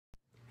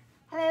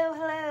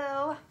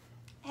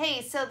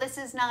so this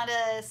is not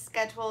a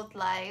scheduled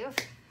live.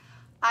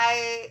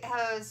 I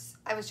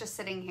was just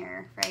sitting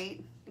here,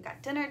 right? We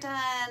got dinner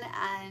done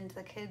and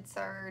the kids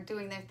are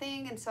doing their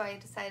thing, and so I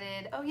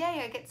decided, oh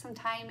yay, I get some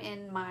time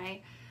in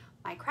my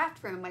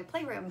craft room, my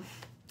playroom.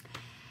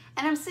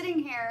 And I'm sitting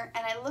here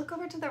and I look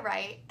over to the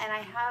right and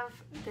I have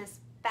this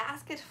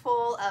basket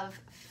full of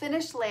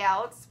finished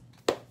layouts.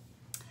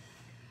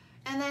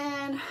 And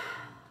then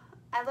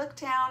I look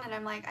down and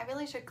I'm like, I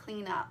really should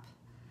clean up.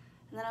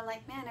 And then I'm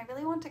like, man, I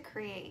really want to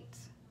create.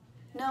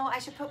 No, I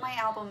should put my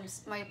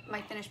albums,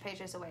 my finished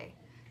pages away.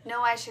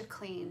 No, I should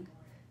clean.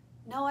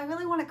 No, I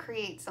really want to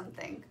create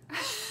something.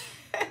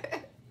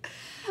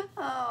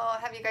 Oh,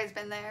 have you guys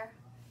been there?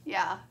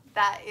 Yeah,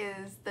 that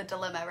is the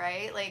dilemma,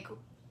 right? Like,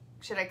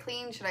 should I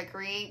clean? Should I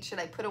create? Should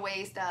I put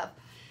away stuff?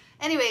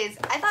 Anyways,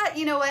 I thought,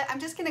 you know what? I'm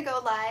just going to go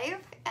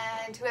live,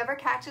 and whoever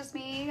catches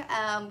me,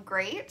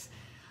 great.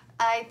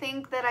 I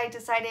think that I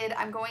decided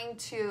I'm going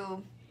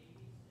to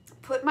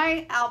put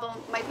my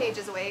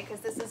pages away, because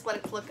this is what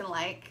it's looking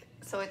like.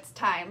 So it's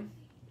time.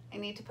 I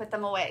need to put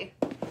them away.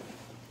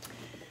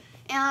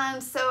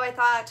 And so I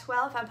thought,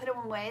 well, if I put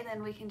them away,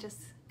 then we can just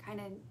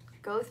kind of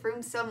go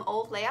through some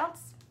old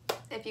layouts,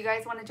 if you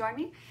guys want to join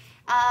me.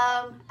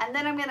 And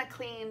then I'm going to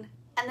clean,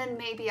 and then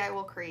maybe I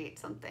will create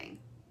something.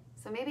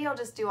 So maybe I'll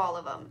just do all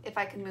of them if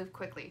I can move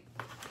quickly.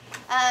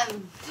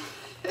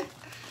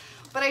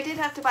 But I did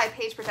have to buy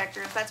page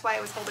protectors. That's why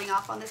I was holding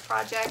off on this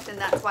project, and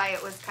that's why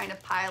it was kind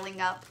of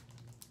piling up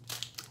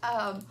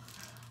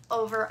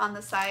over on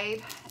the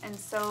side. And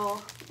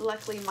so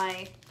luckily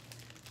my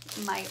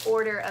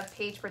order of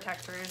page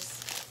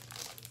protectors,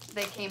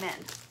 they came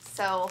in.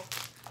 So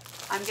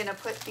I'm gonna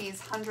put these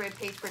 100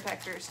 page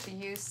protectors to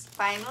use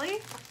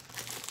finally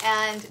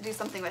and do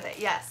something with it.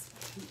 Yes.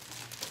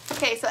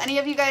 Okay, so any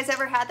of you guys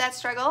ever had that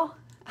struggle?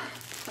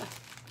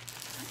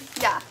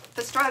 Yeah,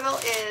 the struggle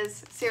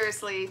is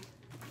seriously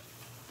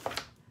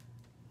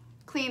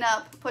clean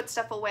up, put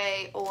stuff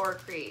away, or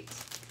create.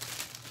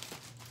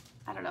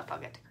 I don't know if I'll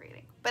get to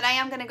creating, but I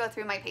am going to go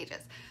through my pages.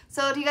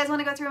 So do you guys want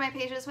to go through my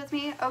pages with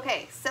me?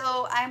 Okay,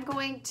 so I'm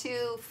going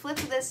to flip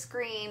this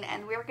screen,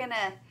 and we're going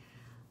to,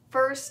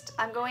 first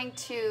I'm going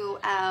to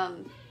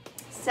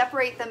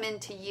separate them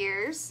into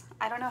years.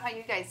 I don't know how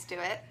you guys do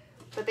it,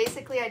 but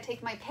basically I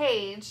take my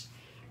page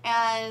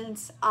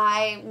and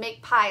I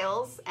make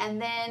piles,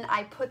 and then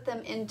I put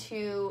them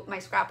into my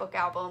scrapbook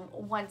album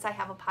once I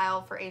have a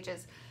pile for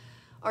ages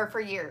or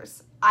for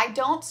years. I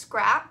don't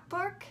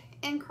scrapbook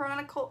in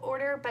chronological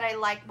order, but I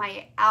like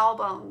my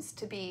albums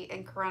to be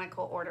in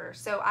chronological order.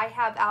 So I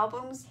have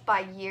albums by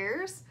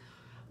years,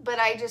 but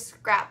I just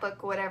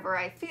scrapbook whatever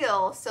I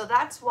feel. So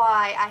that's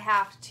why I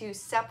have to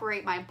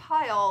separate my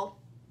pile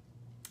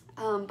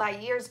by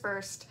years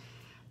first,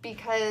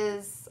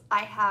 because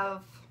I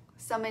have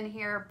some in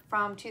here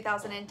from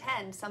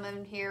 2010, some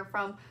in here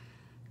from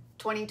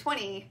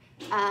 2020.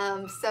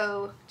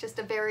 So just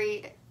a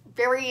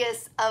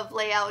various of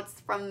layouts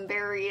from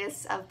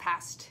various of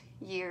past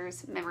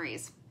years'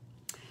 memories.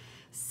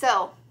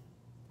 So,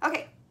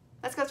 okay,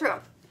 let's go through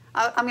them.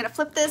 I'm gonna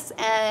flip this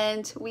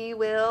and we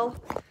will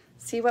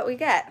see what we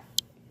get.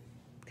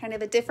 Kind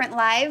of a different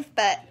live,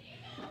 but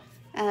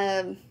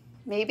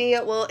maybe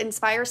it will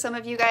inspire some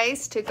of you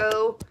guys to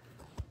go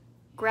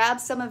grab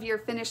some of your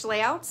finished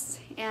layouts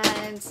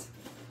and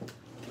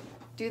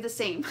do the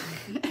same.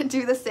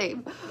 Do the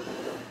same.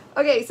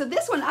 Okay, so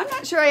this one, I'm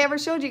not sure I ever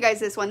showed you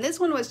guys this one. This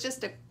one was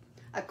just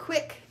a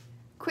quick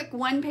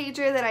one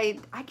pager that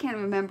I can't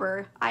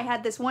remember. I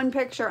had this one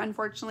picture,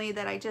 unfortunately,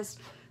 that I just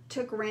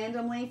took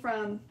randomly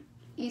from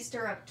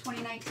Easter of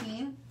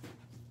 2019.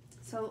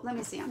 So let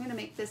me see, I'm gonna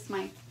make this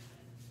my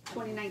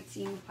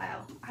 2019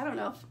 pile. I don't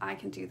know if I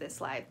can do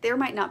this live. There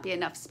might not be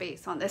enough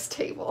space on this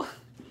table.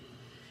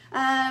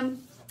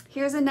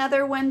 Here's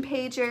another one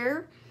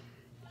pager,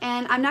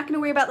 and I'm not gonna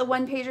worry about the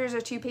one pagers or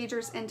two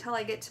pagers until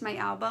I get to my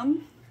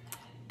album.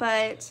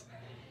 But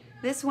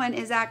this one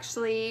is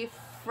actually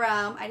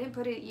from, I didn't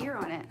put a year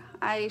on it.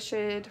 I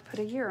should put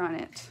a year on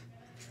it.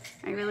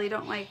 I really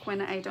don't like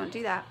when I don't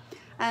do that.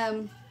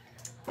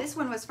 This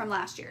one was from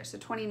last year, so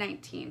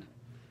 2019.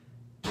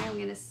 I'm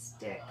gonna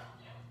stick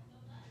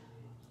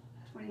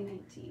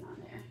 2019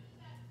 on there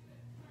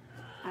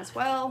as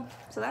well.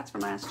 So that's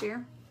from last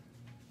year.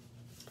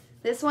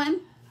 This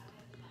one,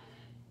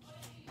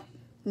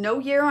 no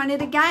year on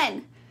it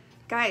again.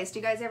 Guys, do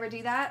you guys ever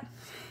do that?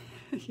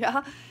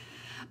 Yeah.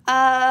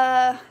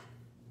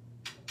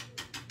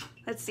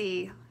 Let's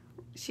see.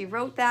 She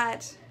wrote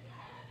that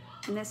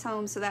in this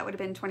home, so that would have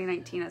been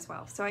 2019 as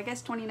well. So I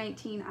guess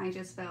 2019, I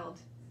just failed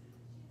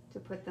to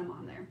put them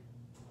on there.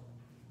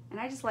 And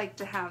I just like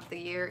to have the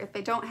year if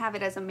they don't have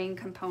it as a main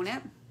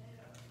component.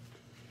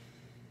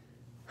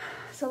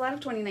 So a lot of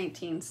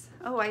 2019s.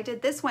 Oh, I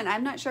did this one.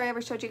 I'm not sure I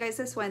ever showed you guys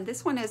this one.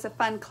 This one is a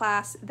fun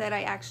class that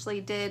I actually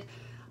did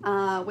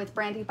with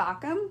Brandy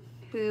Bockham,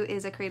 who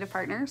is a creative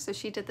partner. So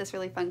she did this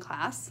really fun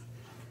class.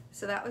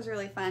 So that was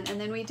really fun.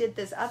 And then we did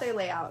this other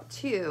layout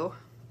too.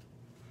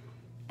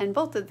 And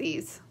both of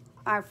these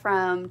are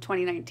from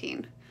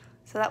 2019.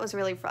 So that was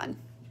really fun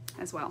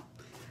as well.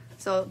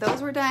 So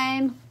those were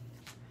done.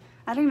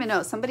 I don't even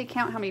know. Somebody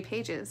count how many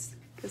pages,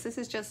 because this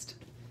is just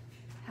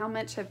how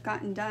much I've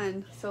gotten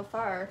done so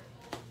far.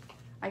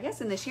 I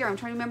guess in this year. I'm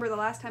trying to remember the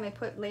last time I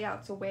put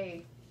layouts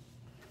away.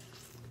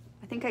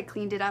 I think I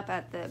cleaned it up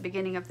at the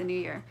beginning of the new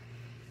year.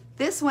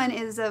 This one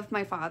is of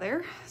my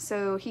father.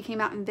 So he came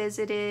out and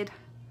visited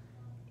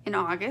in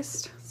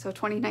August. So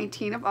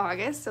 2019 of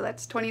August. So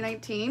that's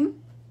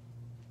 2019.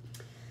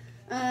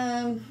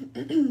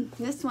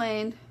 This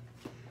one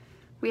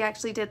we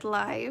actually did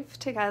live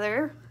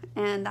together,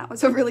 and that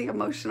was a really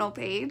emotional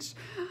page.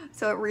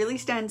 So it really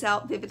stands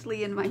out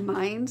vividly in my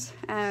mind.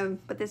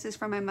 But this is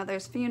from my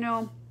mother's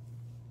funeral,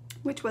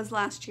 which was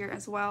last year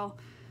as well.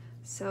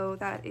 So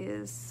that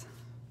is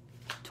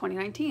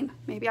 2019.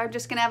 Maybe I'm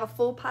just gonna have a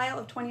full pile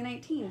of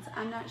 2019s.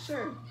 I'm not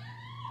sure.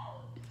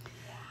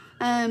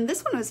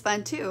 This one was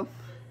fun too.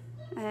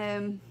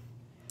 I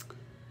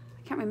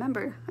can't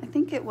remember. I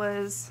think it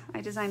was,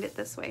 I designed it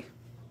this way.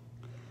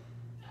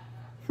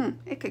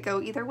 It could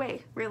go either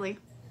way, really.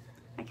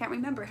 I can't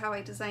remember how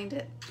I designed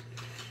it.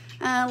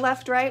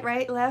 Left, right,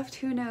 right, left,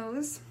 who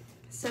knows?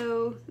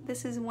 So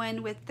this is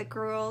one with the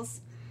girls,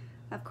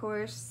 of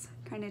course,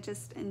 kind of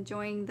just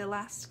enjoying the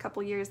last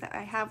couple years that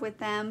I have with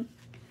them.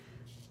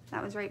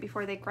 That was right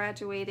before they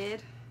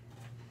graduated,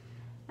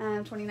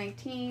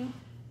 2019.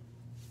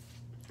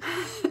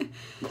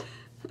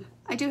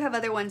 I do have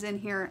other ones in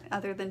here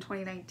other than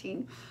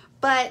 2019.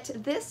 But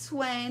this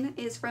one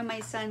is from my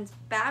son's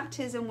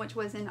baptism, which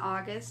was in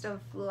August of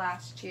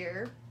last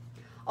year.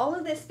 All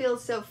of this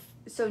feels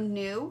so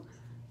new,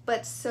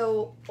 but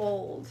so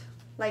old.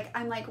 Like,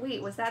 I'm like,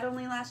 wait, was that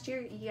only last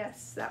year?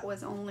 Yes, that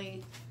was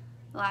only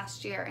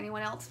last year.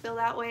 Anyone else feel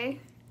that way?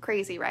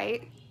 Crazy,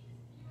 right?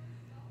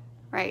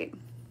 Right.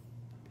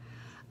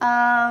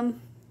 Oh,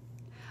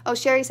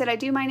 Sherry said, I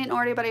do mine in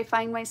order, but I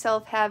find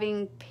myself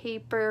having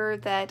paper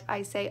that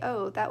I say,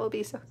 oh, that will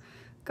be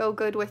go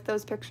good with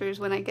those pictures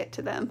when I get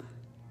to them.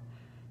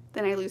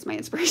 Then I lose my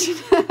inspiration.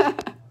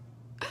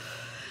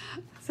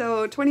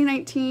 So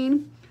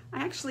 2019,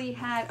 I actually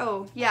had,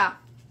 oh yeah.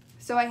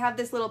 So I have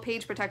this little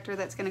page protector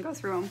that's gonna go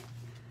through them,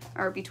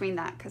 or between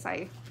that, because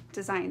I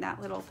designed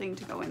that little thing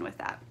to go in with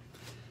that.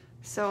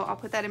 So I'll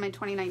put that in my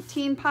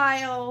 2019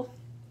 pile.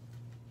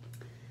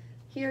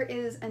 Here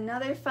is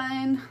another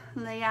fun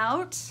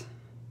layout.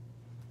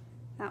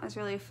 That was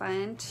really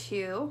fun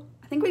too.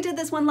 I think we did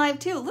this one live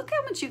too. Look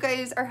how much you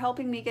guys are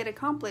helping me get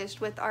accomplished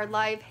with our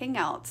live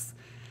hangouts.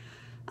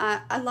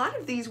 A lot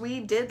of these we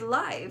did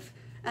live.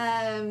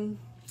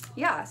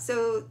 Yeah,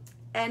 so,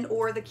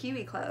 or the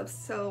Kiwi Clubs.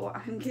 So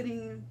I'm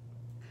getting,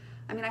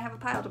 I mean, I have a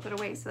pile to put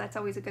away, so that's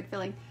always a good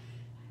feeling.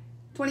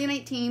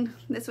 2019,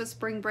 this was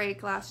spring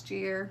break last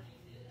year.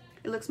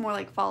 It looks more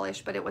like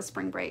fallish, but it was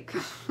spring break.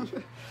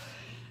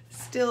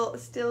 Still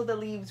the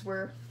leaves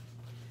were,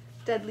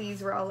 dead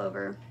leaves were all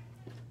over.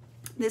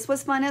 This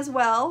was fun as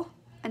well.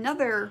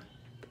 Another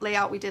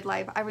layout we did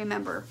live. I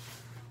remember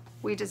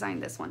we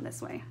designed this one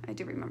this way. I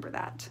do remember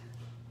that.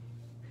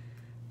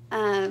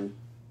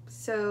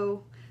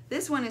 So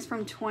this one is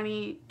from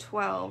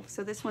 2012.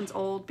 So this one's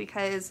old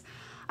because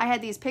I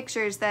had these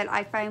pictures that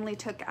I finally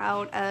took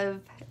out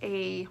of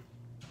a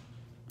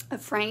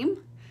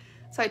frame.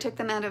 So I took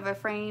them out of a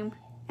frame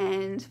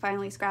and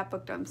finally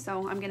scrapbooked them.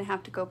 So I'm gonna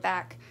have to go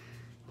back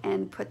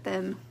and put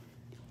them,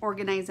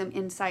 organize them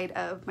inside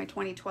of my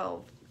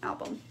 2012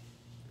 album.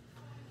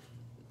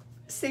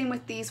 Same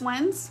with these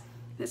ones.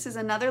 This is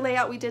another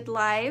layout we did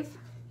live.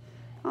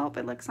 Oh,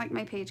 it looks like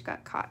my page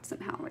got caught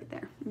somehow right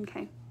there.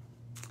 Okay.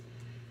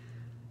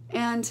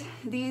 And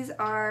these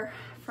are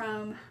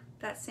from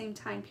that same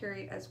time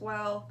period as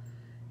well.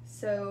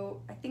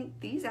 So I think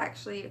these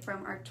actually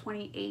from our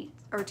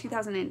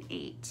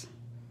 2008.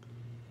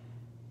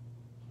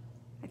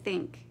 I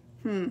think.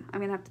 I'm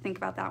gonna have to think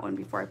about that one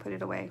before I put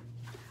it away.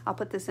 I'll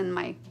put this in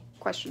my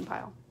question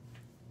pile.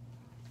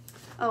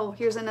 Oh,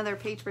 here's another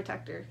page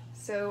protector.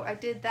 So I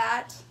did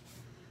that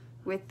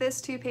with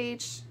this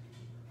 2-page.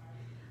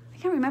 I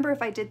can't remember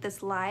if I did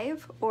this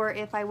live or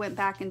if I went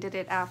back and did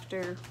it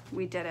after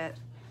we did it.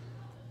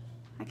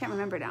 I can't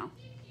remember now.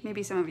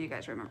 Maybe some of you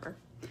guys remember.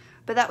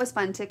 But that was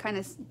fun to kind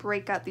of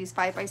break up these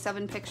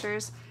 5x7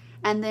 pictures.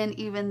 And then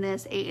even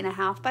this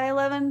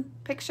 8.5x11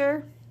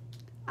 picture,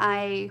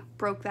 I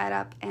broke that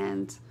up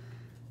and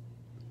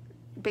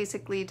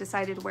basically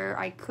decided where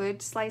I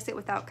could slice it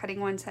without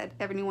cutting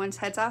everyone's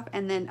heads off,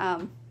 and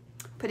then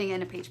putting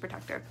in a page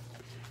protector.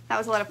 That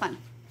was a lot of fun.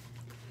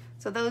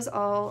 So those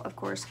all, of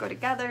course, go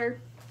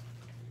together.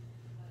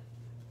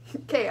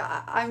 Okay,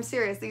 I'm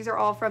serious. These are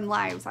all from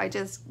lives. I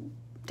just,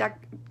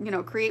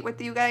 create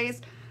with you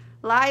guys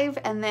live,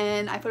 and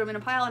then I put them in a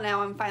pile, and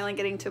now I'm finally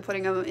getting to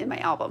putting them in my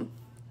album.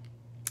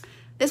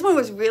 This one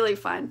was really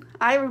fun.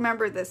 I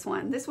remember this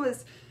one. This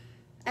was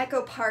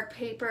Echo Park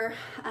paper.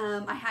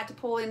 I had to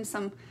pull in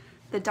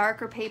the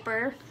darker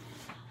paper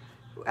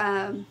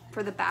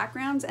for the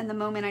backgrounds, and the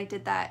moment I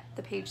did that,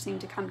 the page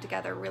seemed to come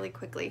together really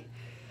quickly.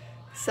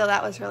 So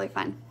that was really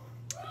fun.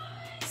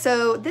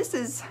 So this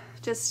is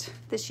just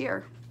this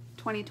year,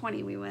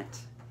 2020, we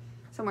went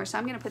somewhere. So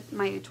I'm gonna put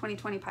my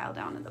 2020 pile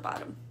down at the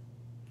bottom.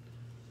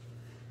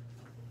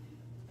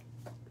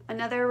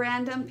 Another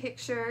random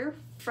picture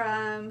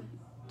from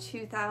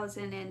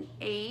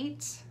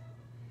 2008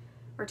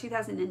 or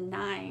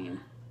 2009.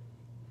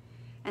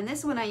 And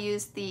this one I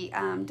used the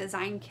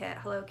design kit,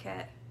 Hello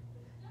Kit.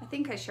 I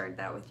think I shared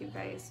that with you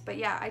guys. But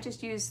yeah, I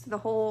just used the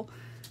whole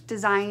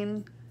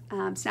design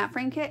snap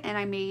frame kit and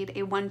I made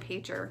a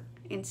one-pager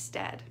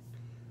instead.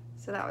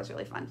 So that was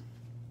really fun.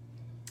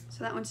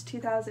 So that one's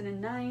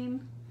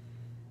 2009.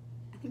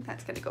 I think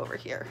that's gonna go over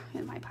here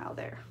in my pile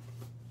there.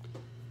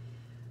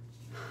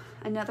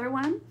 Another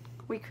one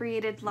we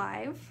created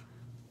live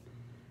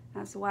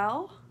as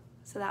well.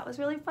 So that was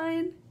really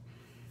fun.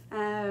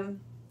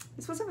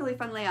 This was a really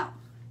fun layout.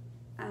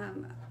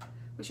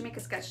 We should make a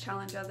sketch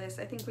challenge of this.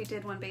 I think we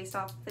did one based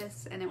off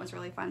this and it was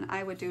really fun.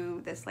 I would do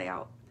this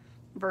layout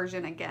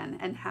version again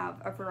and have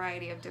a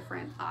variety of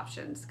different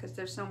options because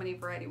there's so many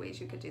variety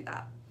ways you could do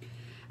that.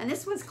 And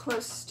this was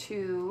close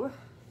to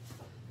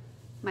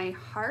my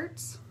heart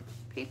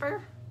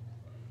paper,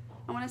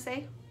 I want to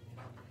say.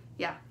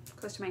 Yeah,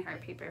 close to my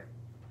heart paper.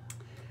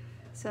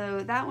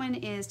 So that one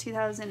is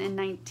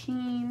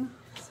 2019.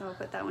 So I'll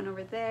put that one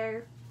over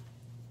there.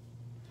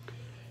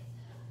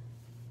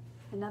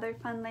 Another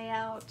fun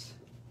layout.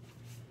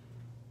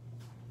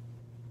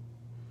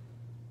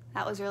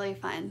 That was really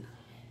fun.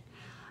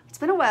 It's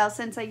been a while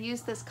since I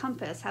used this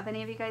compass. Have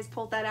any of you guys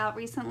pulled that out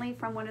recently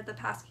from one of the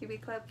past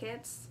Cubic Club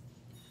kits?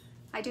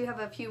 I do have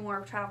a few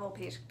more travel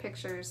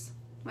pictures.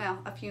 Well,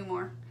 a few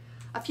more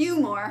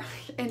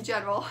in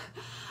general.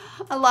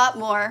 A lot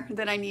more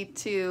that I need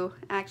to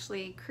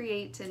actually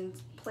create and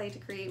play to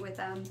create with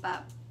them,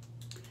 but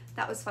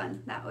that was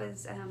fun. That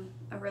was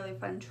a really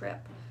fun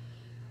trip.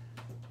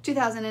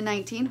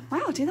 2019.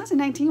 Wow,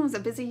 2019 was a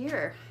busy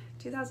year.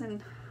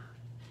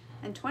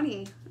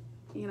 2020,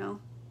 you know,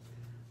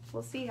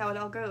 we'll see how it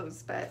all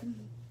goes, but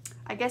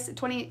I guess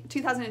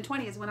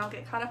 2020 is when I'll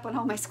get caught up on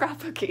all my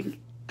scrapbooking.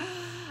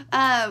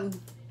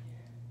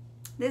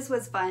 This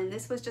was fun.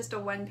 This was just a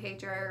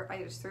one-pager.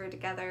 I just threw it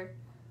together.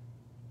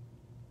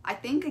 I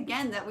think,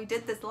 again, that we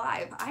did this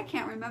live. I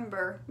can't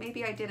remember.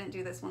 Maybe I didn't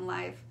do this one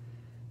live.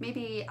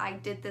 Maybe I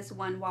did this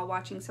one while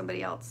watching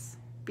somebody else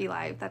be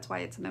live. That's why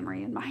it's a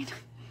memory in mine.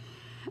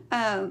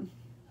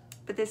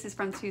 But this is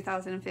from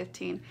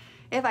 2015.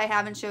 If I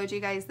haven't showed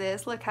you guys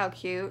this, look how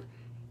cute.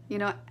 You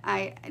know,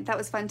 that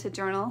was fun to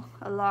journal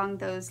along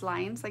those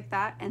lines like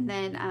that. And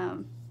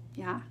then,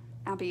 yeah,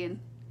 Abby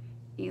and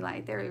Eli,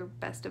 they're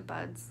best of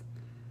buds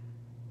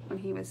when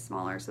he was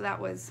smaller. So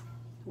that was,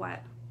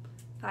 what,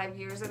 5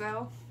 years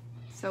ago?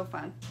 So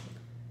fun.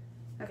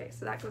 Okay,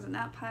 so that goes in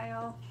that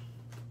pile.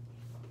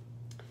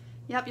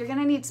 Yep, you're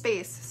gonna need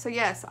space. So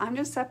yes, I'm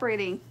just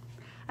separating.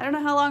 I don't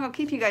know how long I'll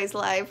keep you guys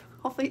live.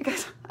 Hopefully you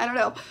guys, I don't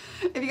know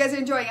if you guys are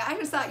enjoying it. I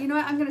just thought, you know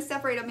what, I'm gonna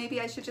separate them. Maybe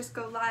I should just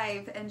go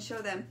live and show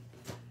them.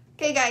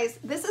 Okay guys,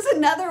 this is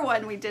another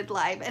one we did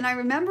live and I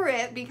remember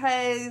it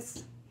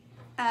because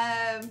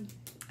of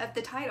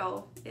the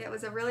title. It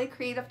was a really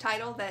creative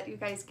title that you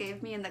guys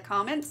gave me in the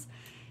comments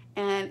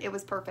and it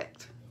was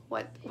perfect.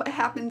 What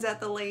happens at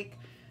the lake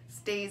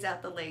stays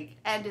at the lake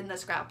and in the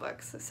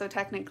scrapbooks. So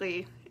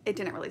technically it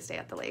didn't really stay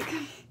at the lake,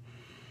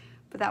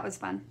 but that was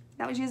fun.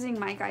 That was using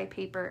My Guy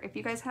paper. If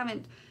you guys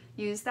haven't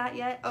used that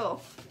yet, oh,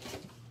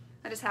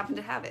 I just happen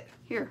to have it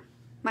here,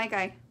 My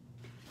Guy.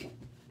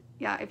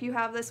 Yeah, if you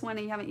have this one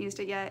and you haven't used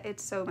it yet,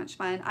 it's so much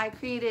fun. I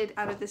created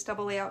out of this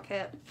double layout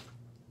kit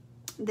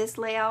this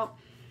layout,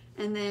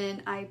 and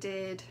then I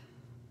did,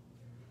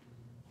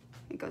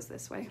 it goes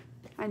this way.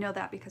 I know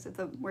that because of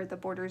where the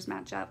borders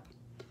match up.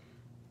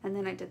 And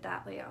then I did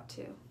that layout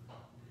too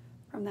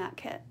from that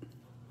kit.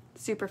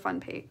 Super fun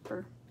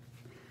paper.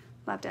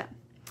 Loved it.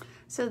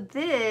 So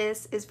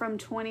this is from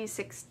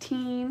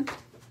 2016.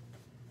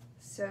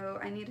 So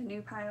I need a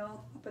new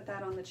pile. I'll put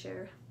that on the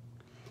chair.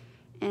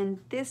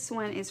 And this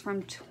one is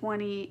from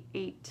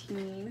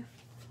 2018.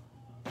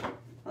 Well,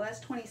 that's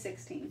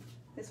 2016.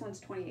 This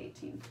one's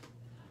 2018.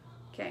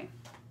 Okay.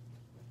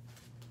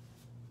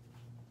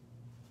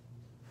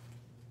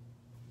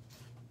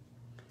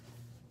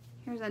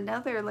 Here's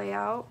another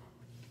layout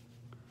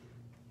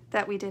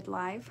that we did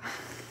live.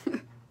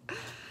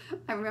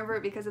 I remember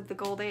it because of the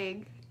gold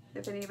egg,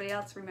 if anybody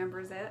else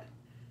remembers it.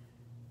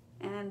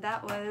 And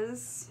that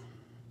was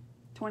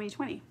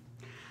 2020.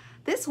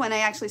 This one I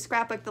actually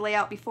scrapbooked the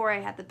layout before I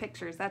had the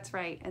pictures, that's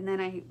right. And then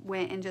I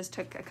went and just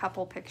took a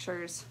couple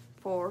pictures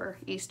for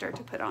Easter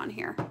to put on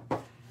here.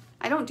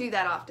 I don't do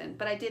that often,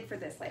 but I did for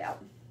this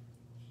layout.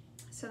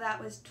 So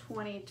that was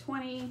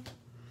 2020.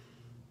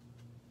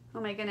 Oh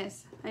my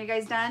goodness, are you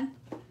guys done?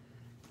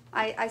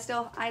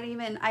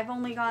 I've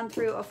only gone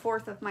through a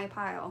fourth of my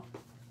pile.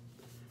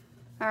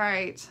 All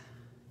right,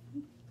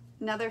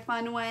 another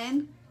fun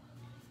one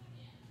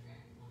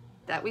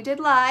that we did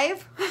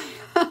live.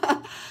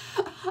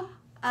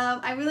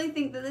 I really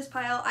think that this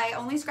pile, I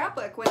only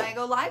scrapbook when I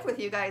go live with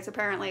you guys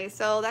apparently.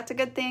 So that's a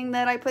good thing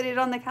that I put it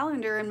on the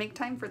calendar and make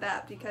time for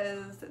that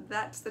because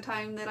that's the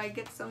time that I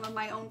get some of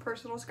my own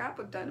personal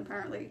scrapbook done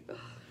apparently.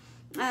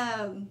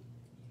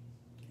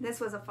 This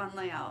was a fun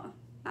layout.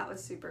 That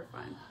was super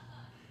fun.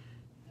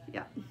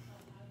 Yeah.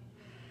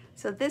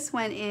 So this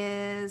one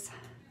is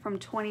from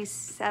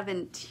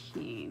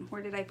 2017.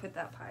 Where did I put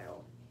that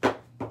pile?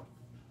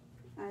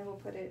 I will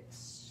put it,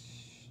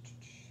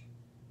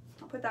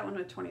 I'll put that one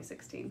with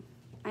 2016.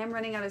 I am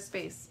running out of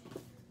space.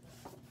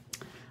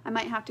 I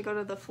might have to go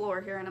to the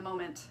floor here in a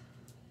moment.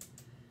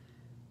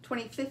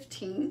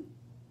 2015.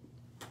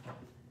 Did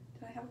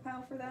I have a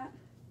pile for that?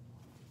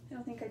 I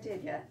don't think I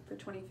did yet for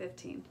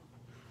 2015.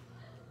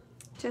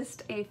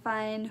 Just a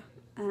fun,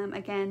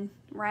 again,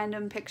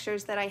 random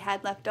pictures that I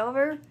had left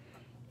over,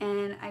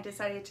 and I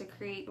decided to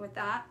create with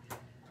that.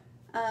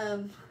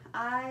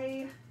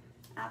 I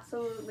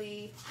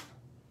absolutely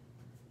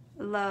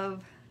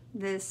love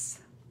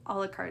this a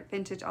la carte,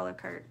 vintage a la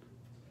carte.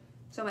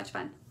 So much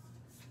fun.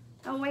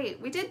 Oh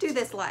wait, we did do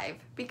this live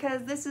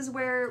because this is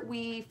where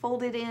we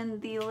folded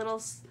in the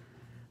little,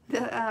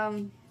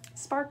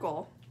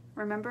 sparkle,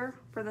 remember,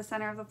 for the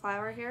center of the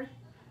flower here?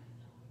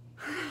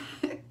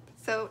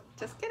 So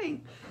just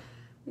kidding.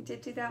 We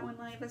did do that one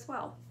live as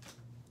well.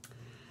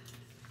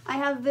 I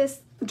have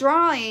this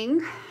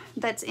drawing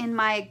that's in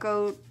my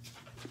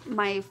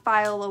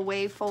file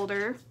away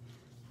folder.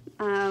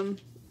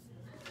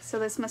 So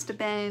this must have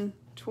been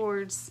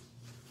towards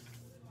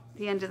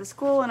the end of the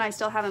school, and I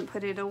still haven't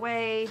put it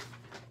away,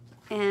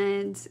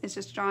 and it's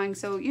just drawing.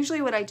 So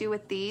usually what I do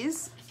with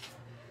these,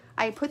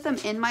 I put them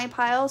in my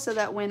pile so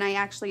that when I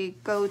actually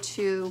go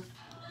to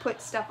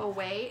put stuff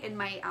away in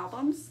my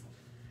albums,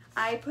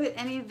 I put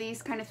any of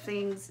these kind of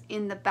things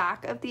in the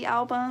back of the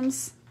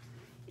albums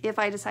if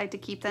I decide to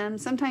keep them.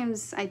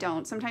 Sometimes I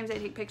don't. Sometimes I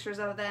take pictures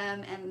of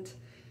them and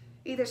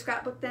either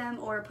scrapbook them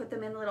or put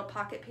them in little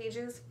pocket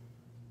pages.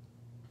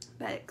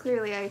 But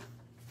clearly I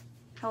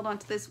held on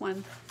to this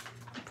one,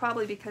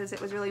 probably because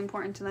it was really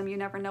important to them. You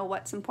never know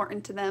what's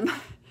important to them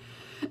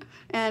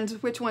and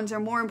which ones are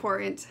more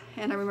important.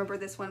 And I remember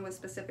this one was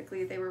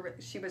specifically,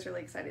 she was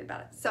really excited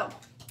about it. So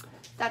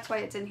that's why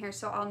it's in here.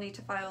 So I'll need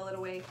to file it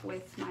away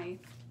with my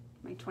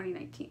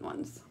 2019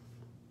 ones.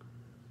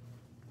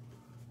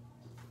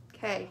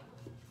 Okay.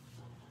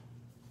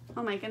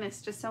 Oh my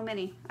goodness, just so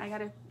many. I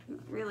gotta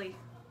really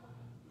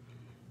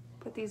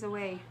put these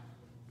away.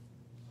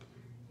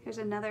 Here's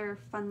another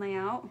fun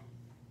layout.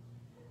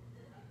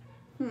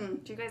 Do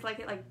you guys like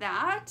it like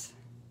that?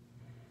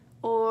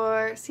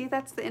 Or, see,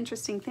 that's the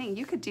interesting thing.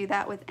 You could do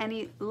that with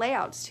any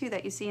layouts too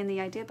that you see in the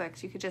idea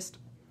books. You could just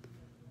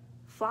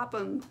flop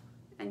them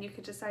and you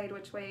could decide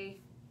which way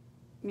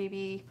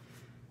maybe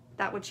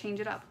that would change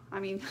it up. I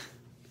mean,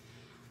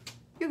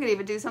 you could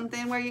even do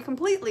something where you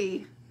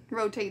completely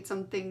rotate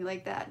something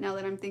like that, now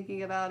that I'm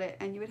thinking about it,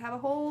 and you would have a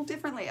whole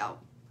different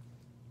layout.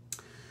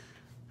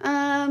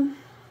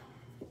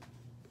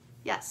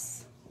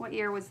 Yes, what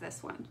year was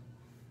this one?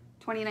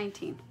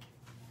 2019.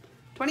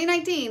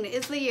 2019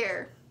 is the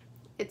year.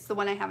 It's the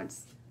one I haven't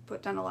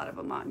done a lot of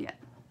them on yet.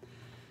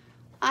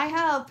 I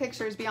have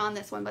pictures beyond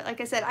this one, but like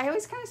I said, I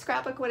always kind of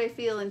scrapbook what I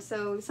feel, and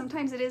so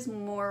sometimes it is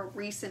more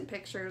recent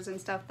pictures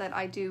and stuff that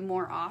I do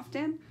more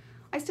often.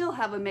 I still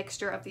have a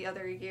mixture of the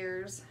other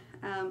years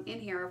in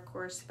here, of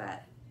course,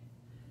 but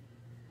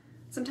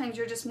sometimes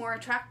you're just more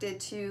attracted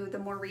to the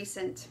more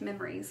recent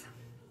memories,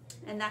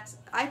 and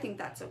I think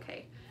that's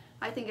okay.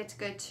 I think it's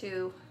good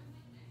to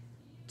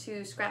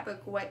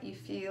scrapbook what you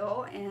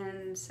feel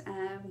and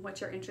what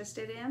you're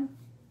interested in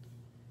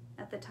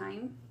at the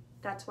time.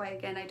 That's why,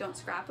 again, I don't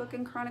scrapbook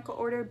in chronicle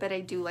order, but I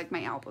do like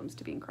my albums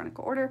to be in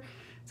chronicle order.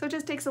 So it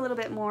just takes a little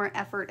bit more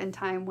effort and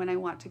time when I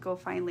want to go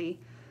finally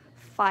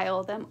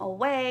file them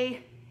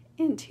away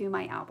into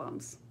my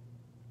albums.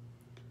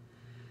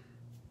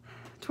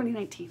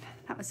 2019,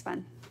 that was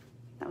fun.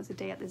 That was a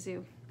day at the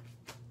zoo.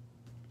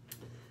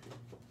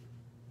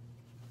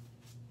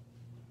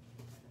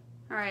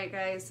 All right,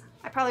 guys,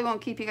 I probably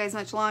won't keep you guys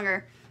much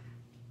longer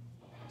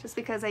just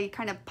because I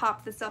kind of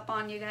popped this up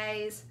on you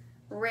guys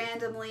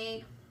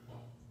randomly.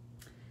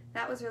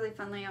 That was really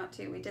fun layout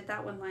too. We did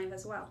that one live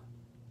as well.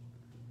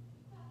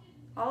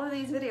 All of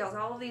these videos,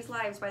 all of these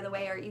lives, by the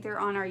way, are either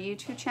on our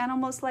YouTube channel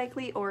most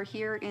likely or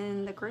here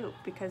in the group,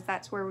 because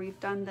that's where we've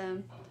done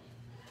them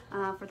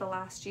for the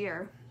last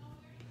year.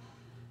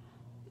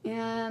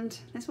 And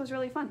this was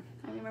really fun.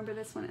 I remember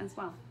this one as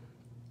well.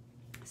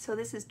 So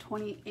this is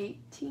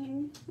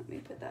 2018. Let me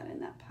put that in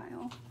that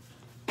pile.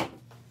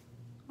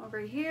 Over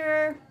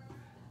here.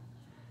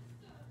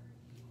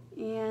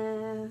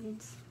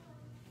 And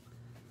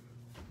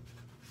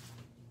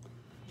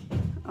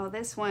oh,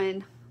 this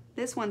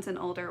one's an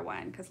older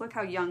one, because look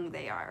how young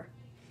they are.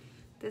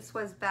 This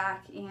was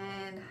back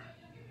in,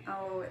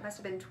 oh, it must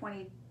have been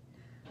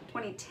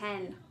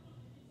 2010.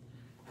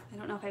 I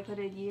don't know if I put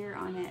a year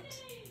on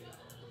it.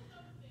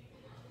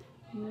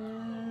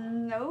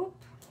 Nope.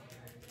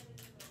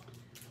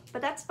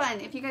 But that's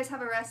fun. If you guys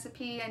have a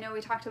recipe, I know we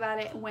talked about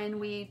it when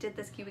we did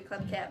this Kiwi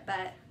Club kit,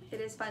 but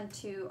it is fun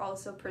to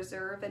also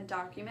preserve and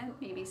document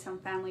maybe some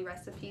family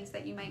recipes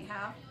that you might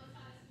have.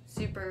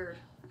 Super,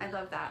 I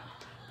love that.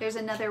 There's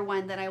another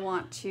one that I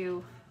want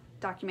to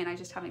document, I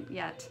just haven't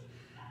yet.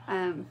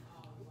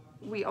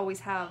 We always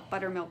have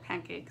buttermilk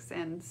pancakes,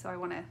 and so I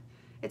want to,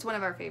 it's one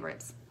of our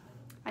favorites.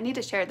 I need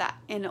to share that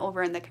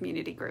over in the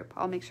community group.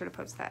 I'll make sure to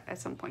post that at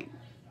some point.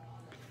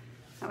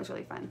 That was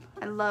really fun.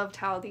 I loved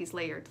how these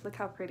layered. Look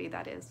how pretty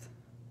that is.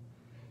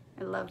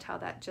 I loved how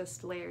that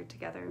just layered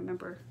together. I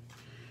remember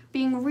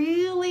being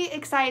really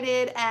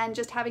excited and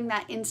just having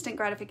that instant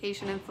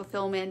gratification and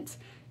fulfillment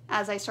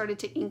as I started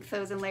to ink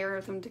those and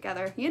layer them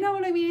together. You know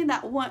what I mean?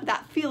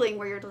 That feeling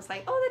where you're just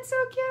like, oh, that's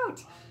so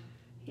cute.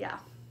 Yeah,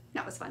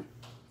 that was fun.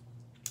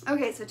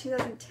 Okay, so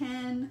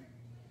 2010,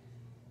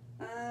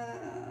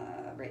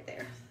 right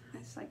there.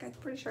 It's like, I'm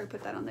pretty sure I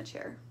put that on the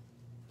chair.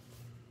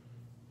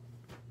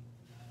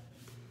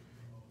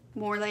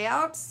 More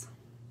layouts.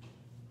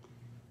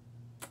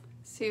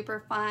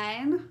 Super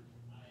fun.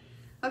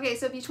 Okay,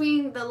 so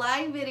between the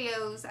live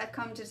videos I've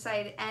come to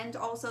decide and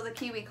also the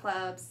Kiwi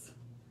Clubs,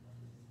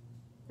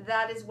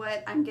 that is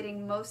what I'm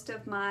getting most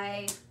of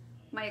my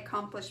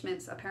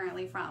accomplishments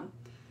apparently from.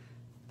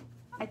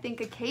 I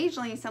think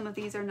occasionally some of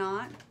these are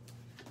not,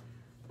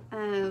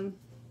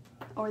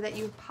 or that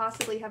you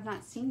possibly have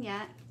not seen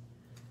yet.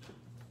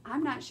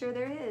 I'm not sure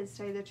there is, to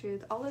tell you the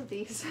truth. All of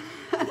these,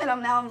 and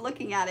now I'm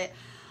looking at it,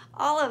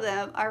 all of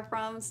them are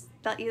from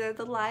either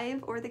the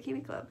live or the Kiwi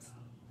Clubs.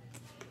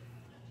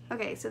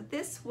 Okay, so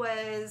this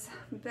was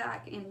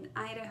back in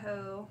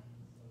Idaho.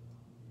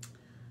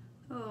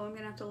 Oh, I'm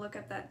gonna have to look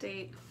up that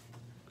date.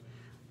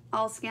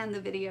 I'll scan the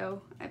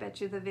video. I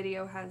bet you the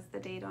video has the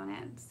date on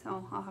it,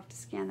 so I'll have to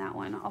scan that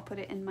one. I'll put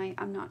it in my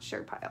I'm not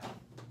sure pile.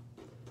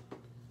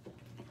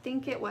 I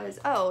think it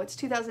was, oh, it's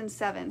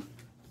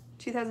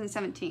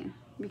 2017,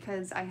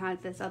 because I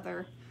had this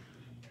other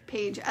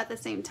page at the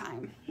same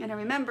time. And I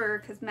remember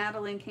because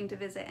Madeline came to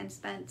visit and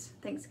spent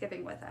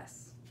Thanksgiving with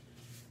us.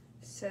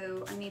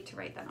 So I need to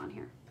write that on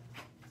here.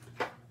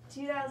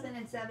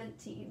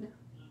 2017.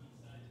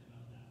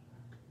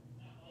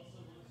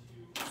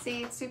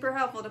 See, it's super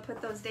helpful to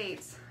put those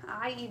dates.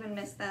 I even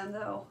missed them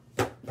though.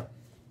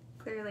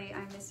 Clearly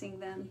I'm missing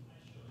them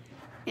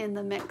in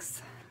the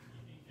mix.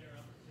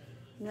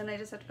 And then I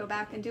just have to go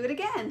back and do it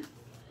again.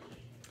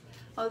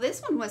 Oh,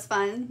 this one was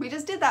fun. We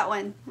just did that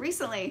one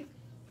recently.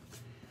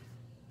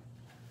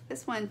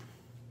 This one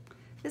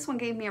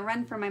gave me a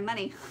run for my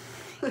money.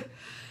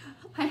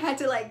 I had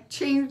to like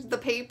change the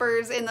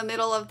papers in the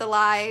middle of the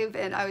live,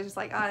 and I was just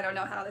like, oh, I don't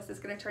know how this is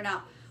going to turn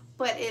out.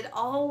 But it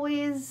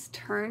always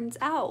turns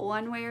out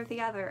one way or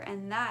the other,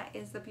 and that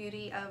is the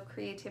beauty of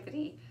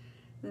creativity.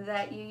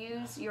 That you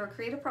use your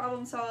creative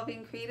problem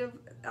solving, creative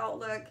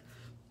outlook,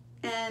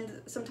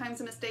 and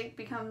sometimes a mistake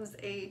becomes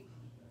a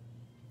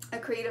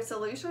creative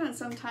solution, and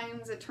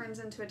sometimes it turns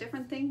into a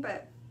different thing,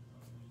 but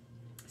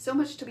so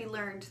much to be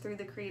learned through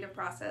the creative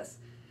process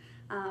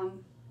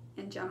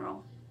in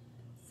general.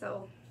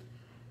 So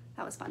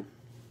that was fun.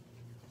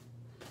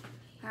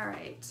 All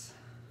right.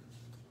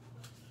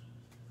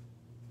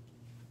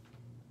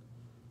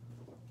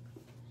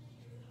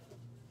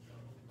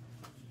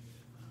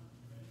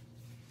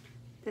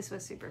 This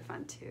was super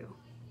fun too.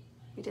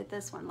 We did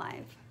this one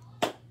live.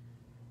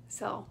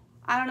 So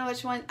I don't know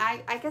which one.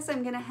 I guess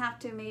I'm gonna have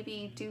to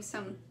maybe do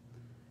some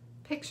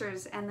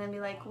pictures and then be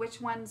like,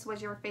 which ones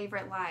was your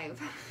favorite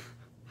live?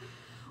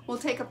 We'll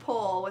take a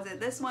poll. Was it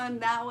this one,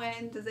 that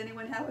one? Does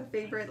anyone have a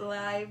favorite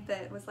live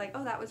that was like,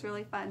 oh, that was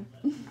really fun?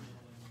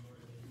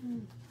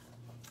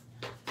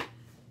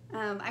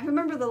 I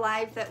remember the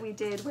live that we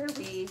did where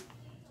we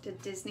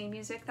did Disney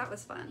music. That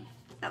was fun.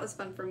 That was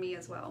fun for me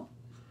as well.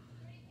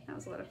 That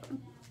was a lot of fun.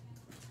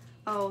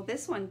 Oh,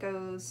 this one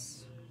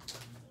goes,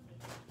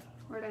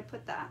 where did I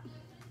put that?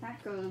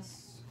 That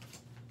goes,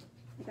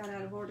 I got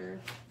out of order.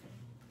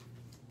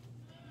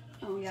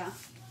 Oh yeah.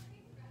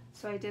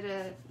 So I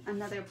did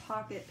another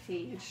pocket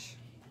page,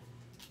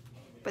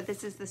 but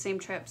this is the same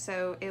trip,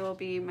 so it will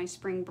be my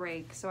spring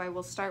break. So I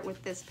will start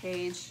with this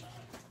page,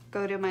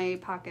 go to my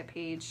pocket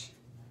page,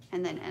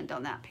 and then end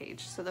on that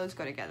page. So those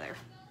go together.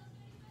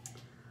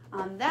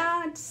 On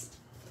that,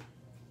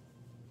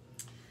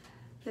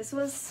 this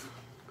was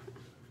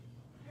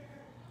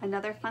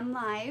another fun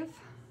live.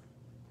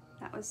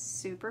 That was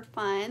super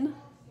fun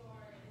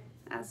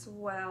as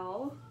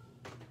well.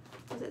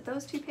 Was it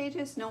those two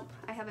pages? Nope,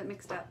 I have it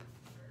mixed up.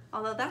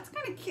 Although that's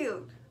kind of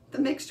cute, the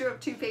mixture of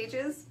two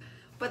pages,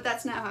 but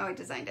that's not how I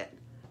designed it.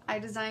 I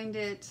designed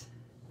it,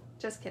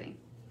 just kidding.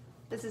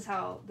 This is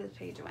how this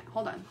page went.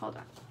 Hold on.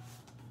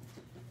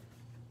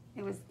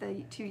 It was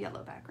the two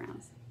yellow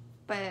backgrounds.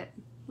 But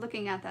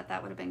looking at that,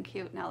 that would have been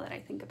cute now that I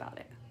think about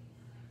it.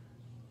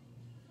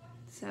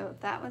 So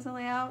that was a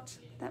layout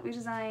that we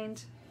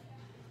designed.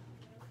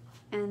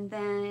 And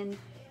then,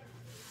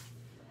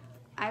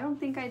 I don't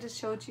think I just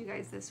showed you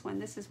guys this one.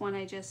 This is one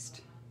I just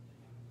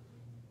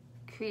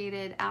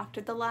created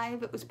after the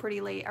live. It was pretty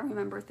late. I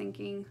remember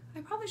thinking I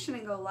probably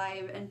shouldn't go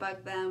live and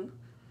bug them,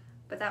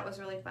 but that was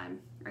really fun.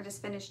 I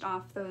just finished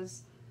off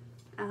those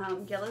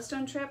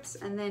Yellowstone trips,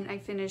 and then I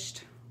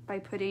finished by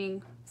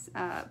putting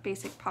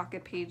basic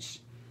pocket page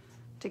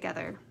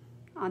together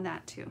on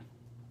that too.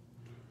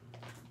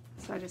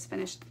 So I just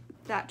finished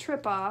that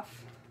trip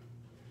off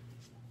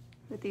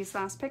with these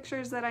last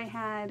pictures that I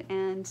had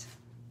and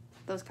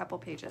those couple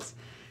pages.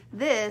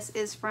 This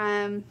is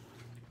from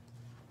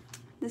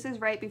This is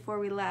right before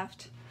we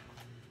left.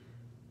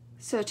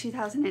 So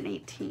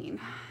 2018.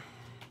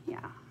 Yeah,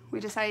 we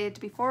decided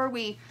before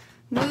we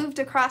moved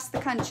across the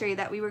country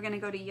that we were going to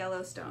go to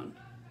Yellowstone.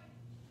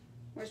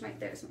 There's my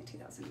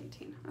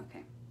 2018.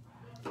 Okay.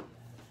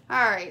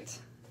 All right.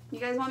 You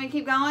guys want me to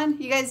keep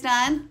going? You guys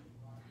done?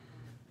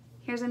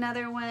 Here's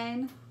another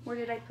one. Where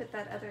did I put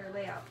that other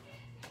layout?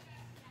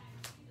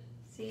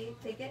 See,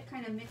 they get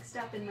kind of mixed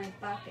up in my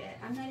bucket.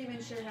 I'm not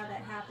even sure how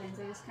that happens.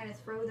 I just kind of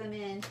throw them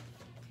in.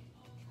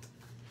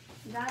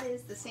 That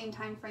is the same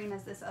time frame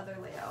as this other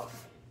layout.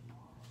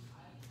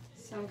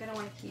 So I'm gonna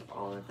want to keep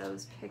all of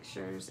those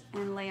pictures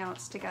and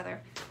layouts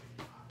together.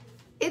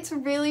 It's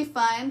really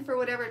fun, for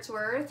whatever it's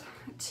worth,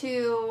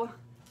 to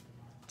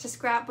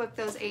scrapbook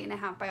those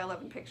 8.5 by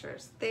 11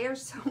 pictures. They are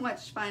so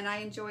much fun. I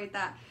enjoyed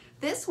that.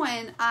 This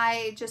one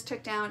I just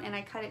took down and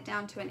I cut it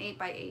down to an 8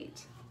 by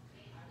 8.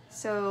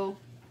 So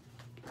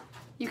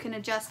you can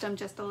adjust them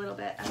just a little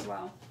bit as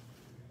well.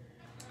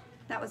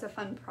 That was a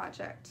fun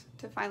project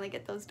to finally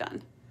get those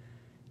done.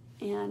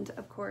 And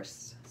of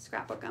course,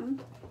 scrapbook them.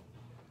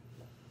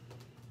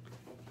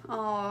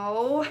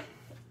 Oh,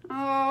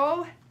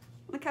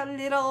 look how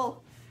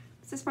little.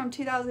 This is from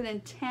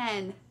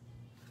 2010.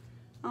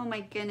 Oh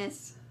my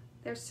goodness,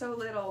 they're so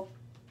little.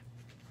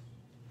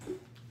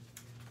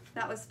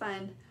 That was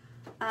fun.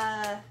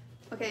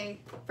 Okay,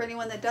 for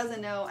anyone that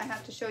doesn't know, I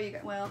have to show you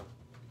guys, well,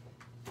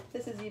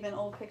 this is even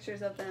old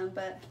pictures of them,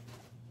 but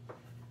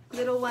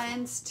little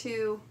ones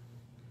to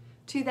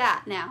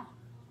that now.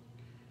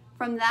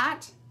 From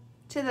that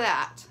to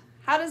that.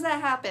 How does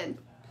that happen?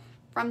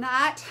 From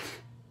that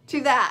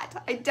to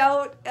that.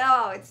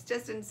 It's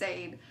just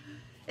insane.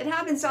 It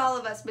happens to all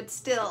of us, but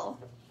still,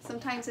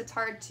 sometimes it's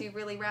hard to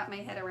really wrap my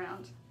head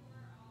around.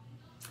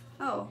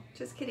 Oh,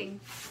 just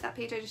kidding. That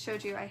page I just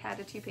showed you, I had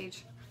a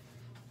 2-page.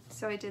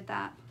 So I did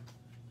that.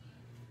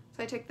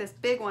 So I took this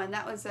big one,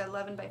 that was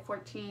 11 by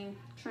 14,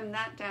 trimmed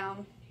that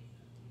down.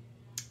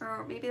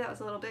 Or maybe that was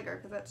a little bigger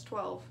because that's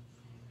 12.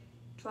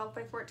 12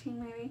 by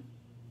 14 maybe?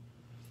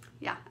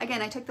 Yeah,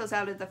 again, I took those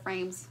out of the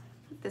frames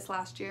this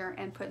last year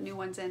and put new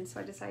ones in, so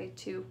I decided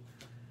to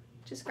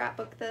just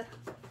scrapbook them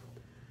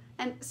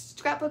and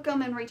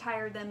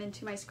retire them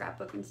into my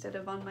scrapbook instead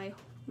of on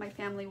my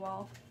family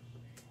wall.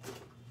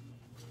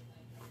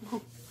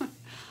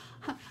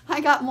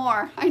 I got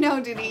more. I know,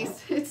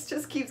 Denise. It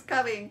just keeps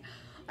coming.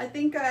 I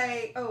think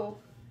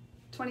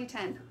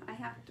 2010.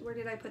 Where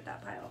did I put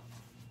that pile?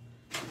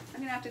 I'm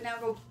gonna have to now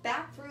go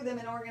back through them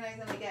and organize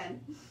them again.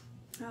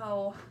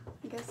 Oh,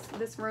 I guess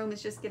this room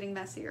is just getting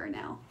messier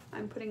now.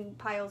 I'm putting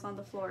piles on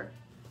the floor.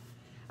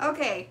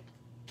 Okay,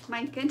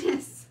 my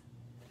goodness.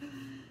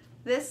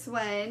 This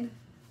one,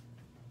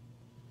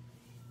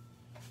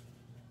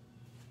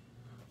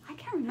 I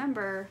can't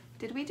remember.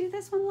 Did we do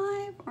this one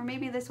live? Or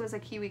maybe this was a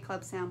Kiwi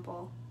Club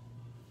sample.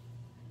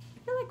 I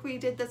feel like we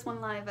did this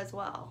one live as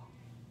well,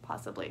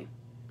 possibly.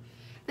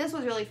 This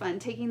was really fun,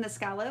 taking the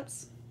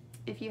scallops.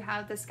 If you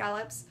have the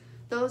scallops,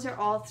 those are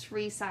all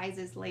 3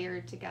 sizes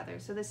layered together.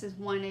 So this is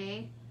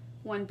 1A,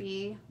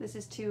 1B, this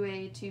is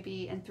 2A,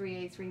 2B, and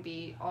 3A,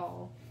 3B,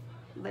 all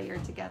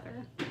layered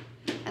together.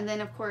 And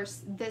then of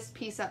course, this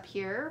piece up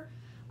here,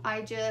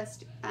 I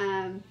just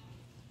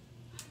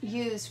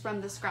used from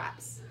the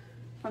scraps,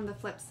 from the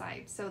flip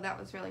side. So that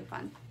was really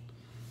fun.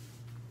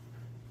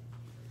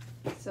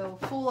 So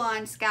full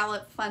on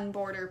scallop fun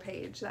border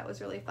page. That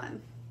was really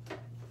fun.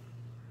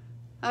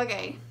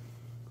 Okay.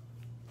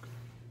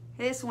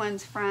 This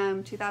one's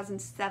from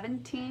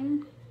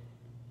 2017.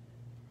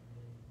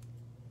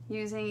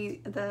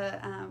 Using the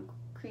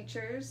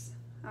creatures.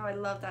 Oh, I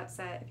love that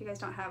set. If you guys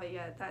don't have it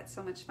yet, that's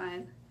so much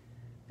fun.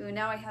 Ooh,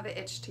 now I have an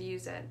itch to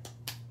use it.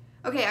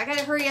 Okay, I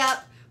gotta hurry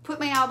up, put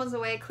my albums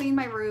away, clean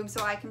my room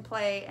so I can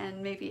play,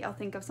 and maybe I'll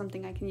think of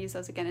something I can use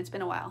those again. It's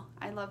been a while.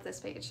 I love this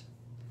page.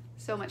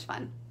 So much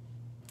fun.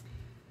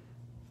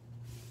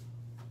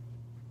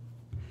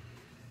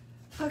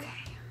 Okay,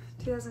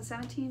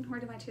 2017. Where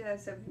did my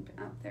 2017?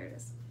 Oh, there it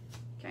is.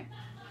 Okay.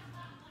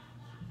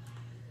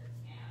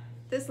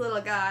 This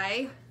little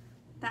guy,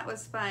 that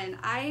was fun.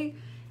 I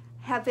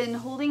have been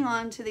holding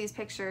on to these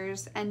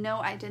pictures, and no,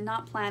 I did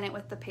not plan it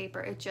with the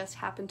paper. It just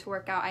happened to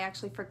work out. I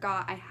actually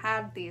forgot I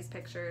had these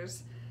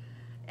pictures,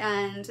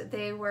 and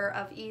they were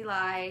of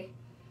Eli,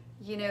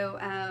 you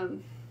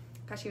know,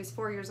 gosh, he was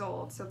 4 years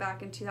old. So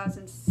back in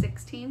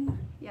 2016,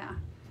 yeah,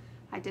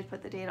 I did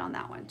put the date on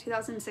that one,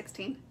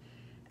 2016.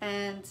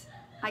 And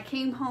I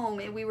came home,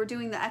 and we were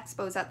doing the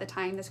expos at the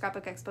time, the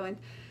Scrapbook Expo, and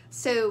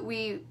so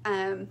we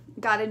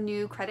got a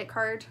new credit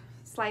card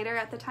slider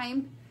at the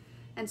time,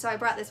 and so I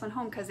brought this one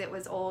home because it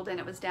was old and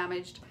it was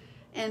damaged,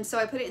 and so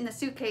I put it in the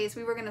suitcase.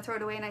 We were going to throw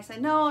it away, and I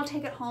said, no, I'll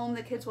take it home,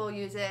 the kids will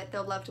use it,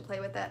 they'll love to play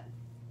with it.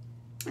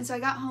 And so I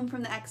got home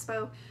from the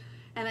expo,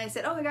 and I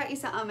said, oh, I got you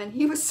something, and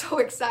he was so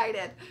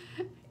excited.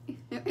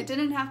 It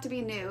didn't have to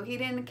be new, he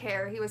didn't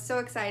care, he was so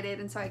excited,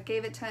 and so I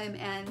gave it to him,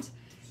 and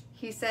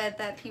he said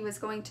that he was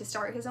going to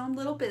start his own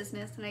little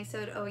business, and I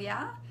said, oh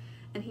yeah?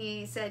 And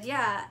he said,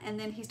 yeah, and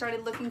then he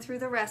started looking through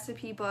the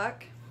recipe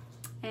book,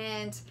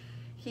 and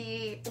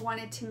he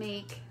wanted to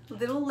make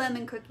little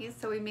lemon cookies.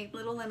 So we made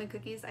little lemon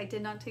cookies. I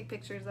did not take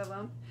pictures of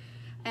them.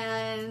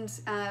 And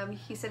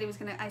he said he was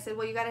gonna, I said,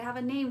 well, you gotta have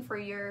a name for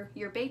your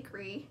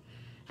bakery.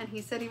 And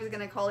he said he was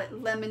gonna call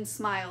it Lemon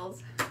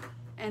Smiles.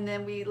 And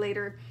then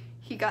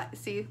he got,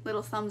 see,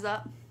 little thumbs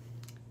up,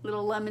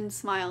 little lemon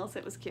smiles.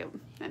 It was cute.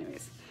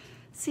 Anyways,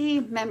 see,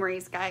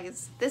 memories,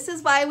 guys. This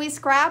is why we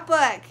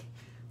scrapbook,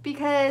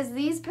 because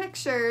these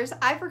pictures,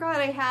 I forgot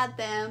I had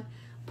them,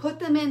 put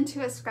them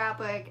into a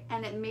scrapbook,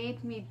 and it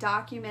made me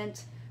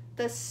document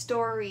the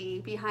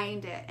story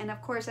behind it. And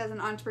of course, as an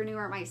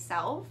entrepreneur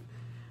myself,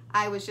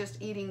 I was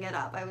just eating it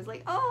up. I was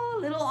like, oh,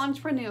 little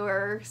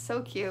entrepreneur,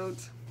 so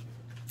cute,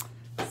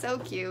 so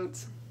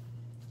cute.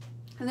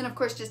 And then of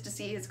course, just to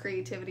see his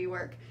creativity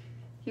work,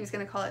 he was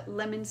gonna call it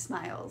Lemon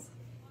Smiles.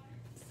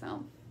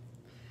 So,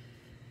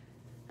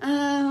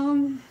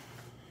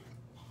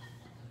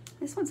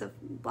 this one's a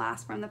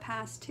blast from the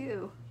past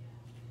too.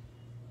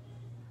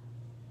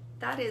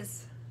 That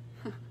is,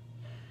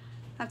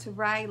 that's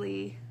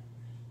Riley,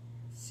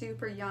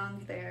 super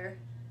young there.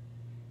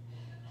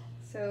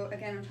 So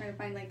again, I'm trying to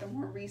find like a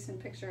more recent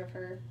picture of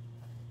her.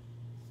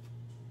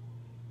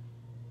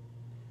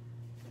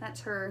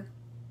 That's her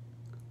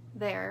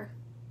there.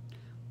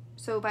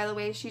 So by the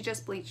way, she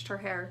just bleached her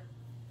hair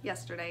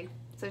yesterday.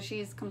 So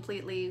she's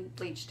completely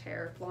bleached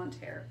hair, blonde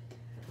hair.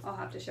 I'll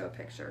have to show a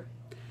picture.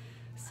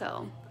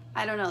 So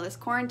I don't know, this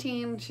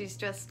quarantine, she's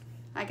just,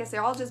 I guess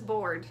they're all just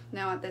bored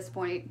now at this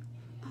point.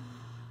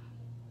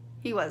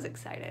 He was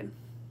excited.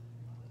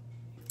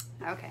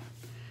 Okay.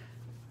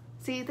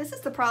 See, this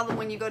is the problem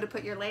when you go to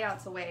put your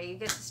layouts away. You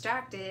get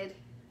distracted,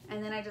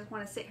 and then I just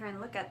want to sit here and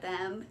look at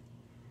them.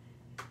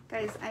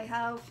 Guys, I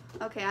have,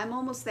 okay, I'm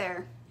almost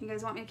there. You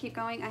guys want me to keep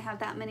going? I have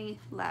that many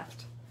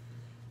left.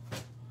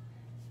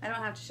 I don't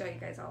have to show you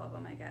guys all of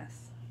them, I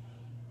guess.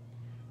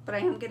 But I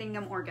am getting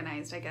them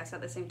organized, I guess,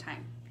 at the same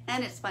time.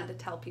 And it's fun to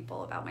tell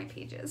people about my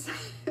pages.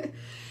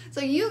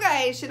 So you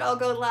guys should all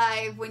go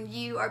live when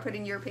you are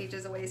putting your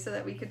pages away so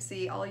that we could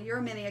see all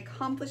your many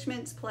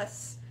accomplishments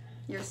plus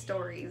your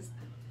stories.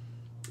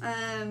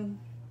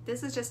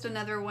 This is just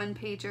another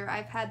one-pager.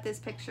 I've had this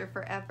picture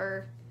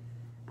forever.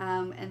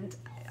 And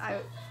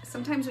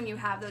sometimes when you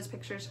have those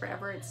pictures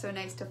forever, it's so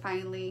nice to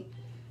finally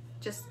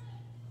just,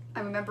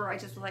 I remember I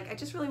just was like, I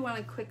just really want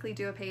to quickly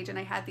do a page, and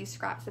I had these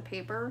scraps of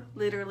paper,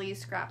 literally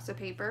scraps of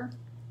paper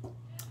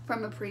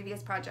from a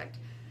previous project.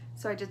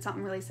 So I did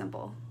something really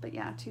simple. But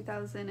yeah,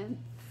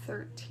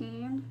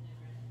 2013.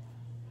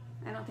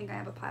 I don't think I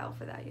have a pile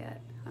for that yet.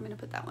 I'm gonna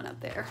put that one up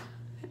there.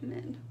 And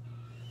then,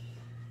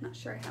 not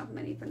sure I have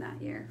many from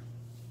that year.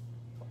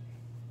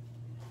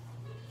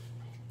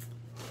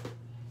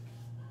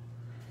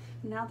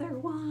 Another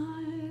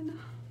one.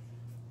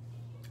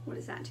 What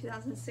is that,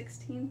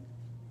 2016?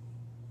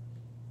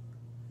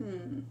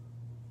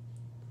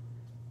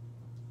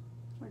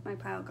 Where'd my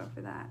pile go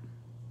for that?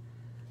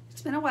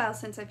 It's been a while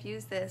since I've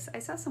used this. I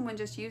saw someone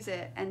just use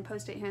it and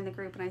post it here in the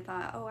group, and I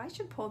thought, oh, I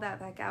should pull that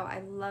back out.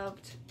 I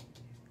loved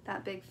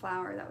that big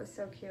flower. That was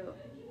so cute.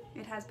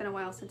 It has been a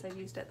while since I've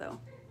used it though.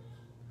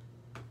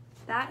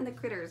 That and the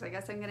critters, I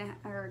guess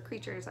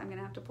creatures, I'm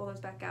gonna have to pull those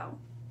back out.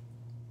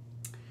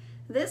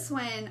 This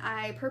one,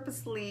 I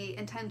purposely,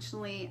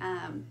 intentionally,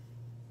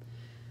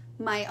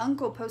 my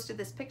uncle posted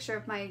this picture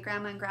of my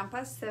grandma and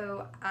grandpa,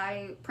 so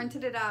I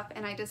printed it up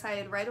and I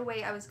decided right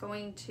away I was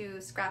going to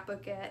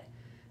scrapbook it.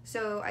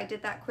 So I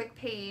did that quick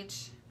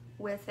page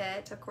with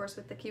it, of course,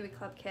 with the Kiwi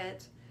Club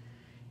kit.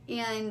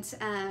 And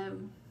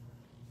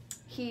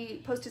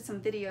he posted some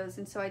videos,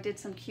 and so I did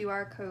some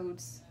QR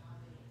codes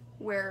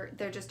where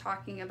they're just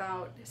talking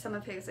about some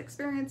of his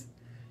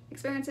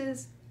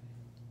experiences,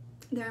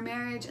 their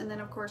marriage, and then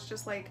of course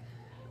just like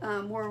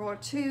World War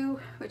II,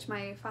 which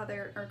my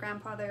father or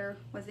grandfather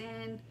was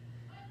in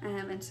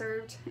and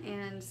served.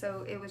 And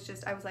so it was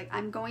just, I was like,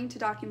 I'm going to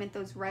document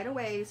those right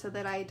away so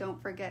that I don't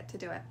forget to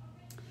do it.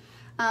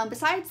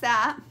 Besides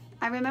that,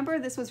 I remember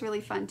this was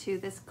really fun too,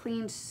 this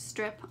clean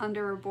strip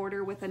under a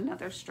border with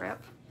another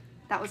strip.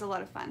 That was a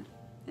lot of fun,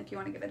 if you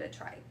want to give it a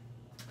try.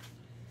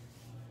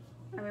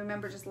 I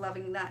remember just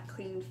loving that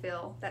clean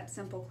fill, that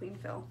simple clean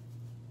fill.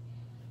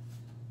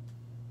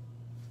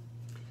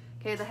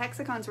 Okay, the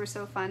hexagons were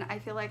so fun. I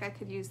feel like I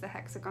could use the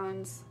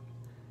hexagons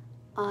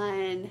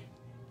on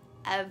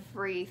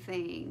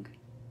everything.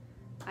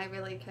 I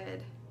really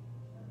could.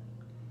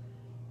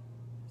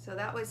 So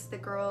that was the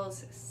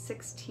girls'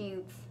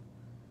 16th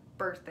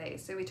birthday.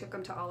 So we took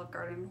them to Olive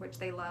Garden, which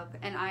they love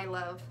and I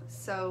love.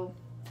 So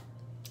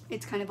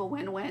it's kind of a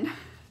win-win.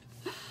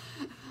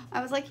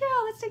 I was like, yeah,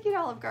 let's take you to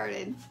Olive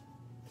Garden.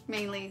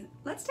 Mainly,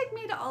 let's take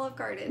me to Olive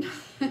Garden.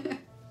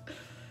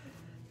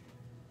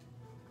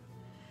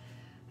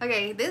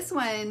 Okay, this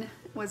one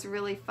was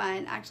really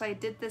fun. Actually, I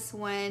did this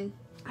one.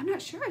 I'm not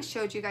sure I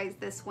showed you guys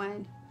this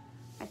one.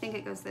 I think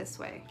it goes this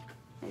way.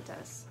 It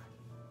does.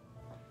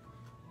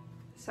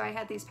 So I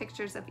had these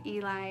pictures of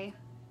Eli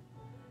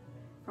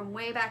from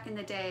way back in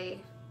the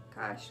day.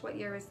 Gosh, what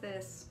year is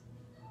this?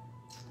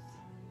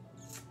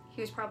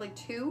 He was probably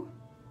 2,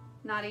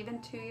 not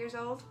even 2 years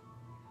old.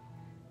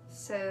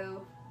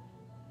 So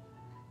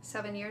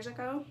 7 years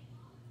ago.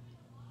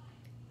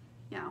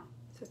 Yeah,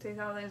 so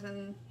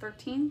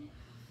 2013,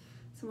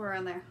 somewhere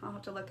around there. I'll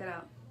have to look it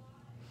up.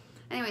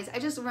 Anyways, I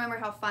just remember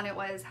how fun it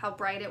was, how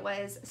bright it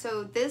was.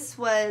 So this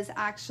was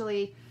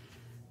actually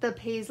the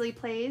Paisley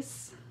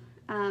place,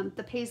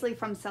 the Paisley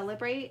from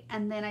Celebrate,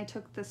 and then I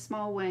took the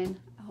small one.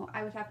 Oh,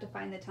 I would have to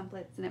find the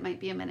templates, and it might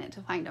be a minute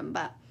to find them,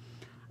 but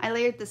I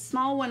layered the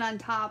small one on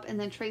top and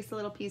then traced a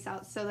little piece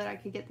out so that I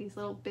could get these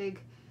little big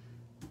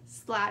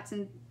slats,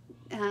 and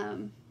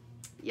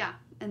yeah,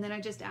 and then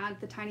I just add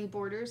the tiny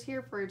borders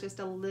here for just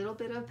a little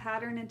bit of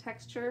pattern and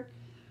texture,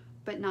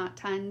 but not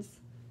tons.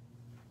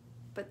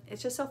 But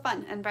it's just so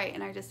fun and bright,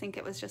 and I just think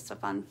it was just a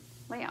fun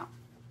layout,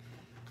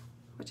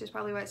 which is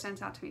probably why it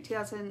stands out to me.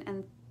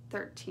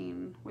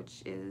 2013,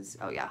 which is,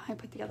 oh yeah, I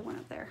put the other one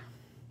up there.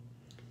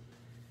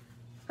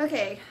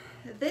 Okay,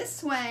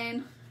 this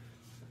one,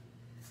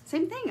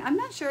 same thing. I'm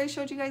not sure I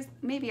showed you guys,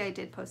 maybe I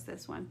did post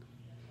this one.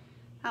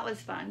 That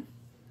was fun.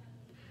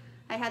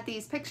 I had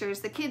these pictures.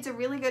 The kids are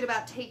really good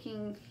about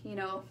taking, you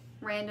know,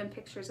 random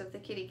pictures of the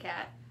kitty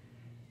cat.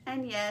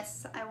 And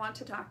yes, I want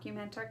to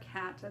document our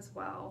cat as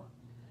well.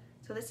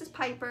 So this is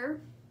Piper,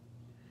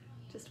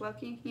 just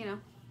walking, you know,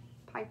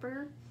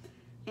 Piper.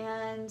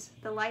 And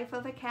the life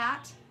of a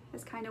cat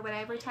is kind of what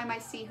every time I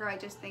see her, I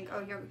just think,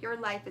 oh, your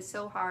life is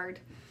so hard.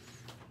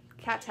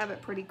 Cats have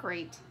it pretty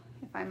great,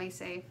 if I may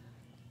say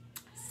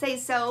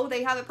so.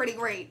 They have it pretty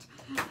great.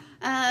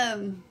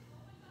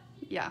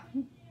 Yeah.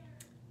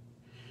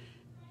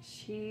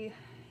 She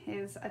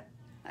is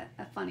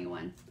a funny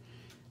one.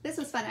 This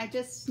was fun. I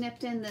just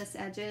snipped in this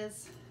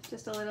edges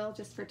just a little,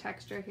 just for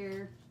texture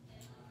here,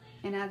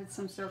 and added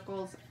some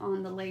circles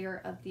on the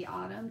layer of the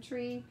autumn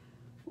tree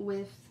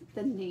with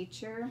the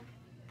nature,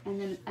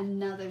 and then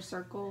another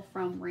circle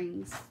from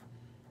rings.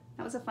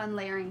 That was a fun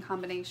layering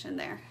combination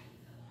there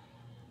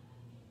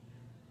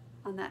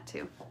on that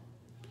too.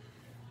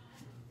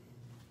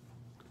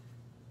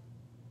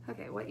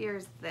 Okay, what year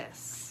is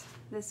this?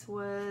 This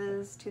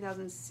was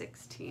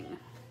 2016.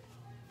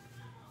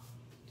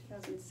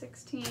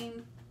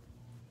 2016.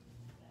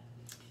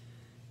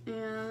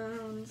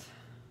 And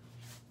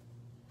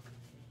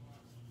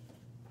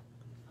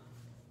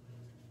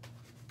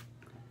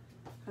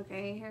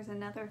okay, here's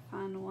another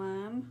fun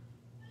one.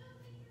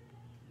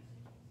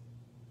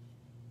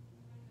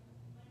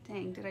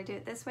 Dang, did I do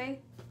it this way?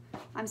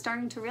 I'm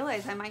starting to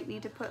realize I might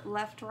need to put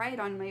left, right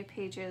on my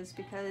pages,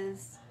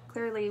 because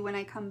clearly when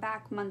I come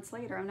back months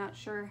later, I'm not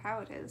sure how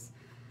it is.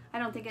 I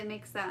don't think it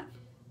makes that,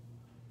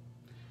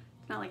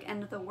 it's not like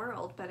end of the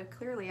world, but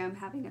clearly I'm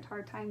having a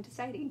hard time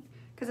deciding,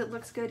 because it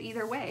looks good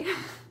either way.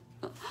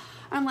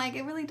 I'm like,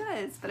 it really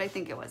does, but I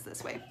think it was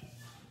this way.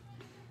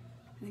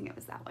 I think it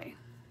was that way.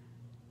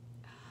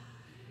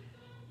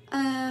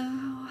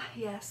 Oh,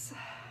 yes.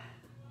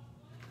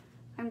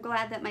 I'm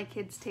glad that my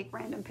kids take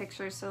random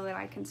pictures so that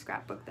I can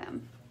scrapbook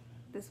them.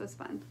 This was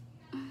fun.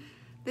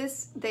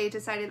 This, they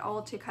decided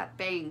all to cut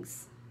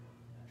bangs.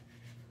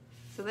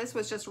 So this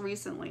was just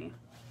recently.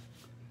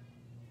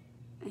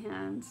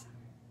 And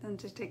then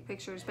to take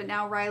pictures. But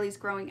now Riley's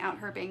growing out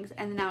her bangs,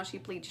 and now she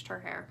bleached her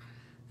hair.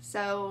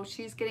 So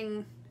she's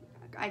getting,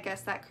 I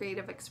guess, that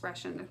creative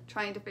expression of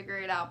trying to figure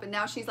it out. But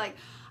now she's like,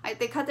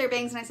 they cut their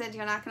bangs and I said,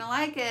 you're not gonna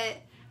like it.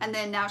 And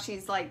then now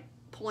she's like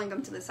pulling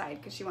them to the side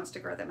because she wants to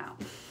grow them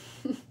out.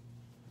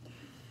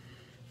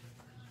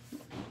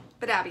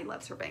 But Abby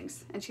loves her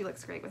bangs and she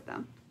looks great with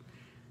them.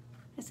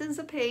 This is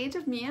a page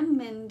of me and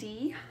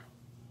Mindy.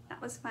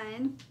 That was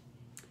fun.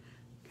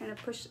 Kind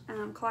of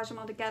collage them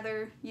all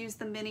together, use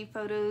the mini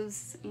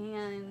photos,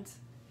 and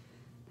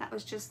that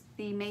was just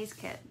the maze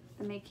kit,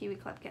 the May Kiwi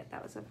Club kit.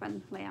 That was a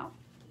fun layout.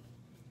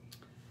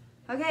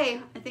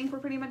 Okay, I think we're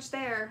pretty much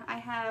there. I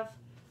have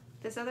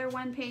this other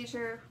one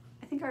pager.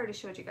 I think I already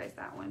showed you guys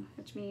that one,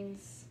 which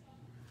means,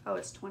 oh,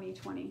 it's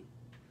 2020.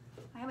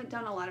 I haven't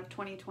done a lot of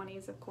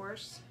 2020s, of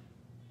course.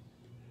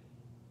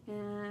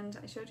 And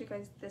I showed you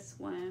guys this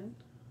one.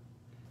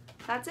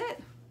 That's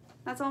it.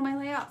 That's all my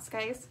layouts,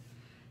 guys.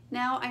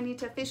 Now I need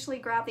to officially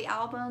grab the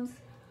albums,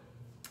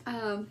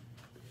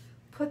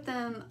 put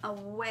them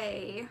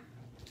away.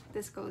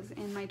 This goes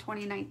in my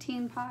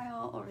 2019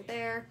 pile over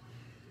there.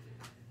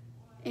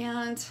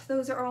 And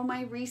those are all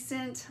my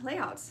recent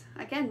layouts.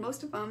 Again,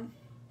 most of them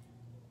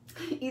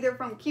either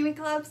from Kiwi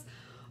Clubs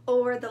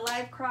or the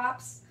live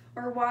crops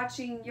or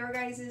watching your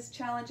guys'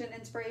 challenge and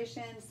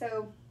inspiration.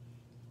 So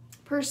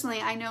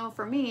personally, I know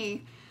for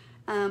me,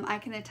 I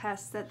can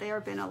attest that there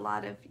have been a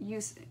lot of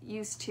use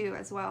to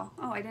as well.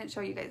 Oh, I didn't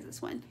show you guys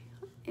this one.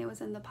 It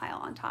was in the pile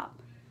on top.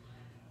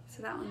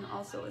 So that one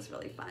also was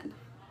really fun.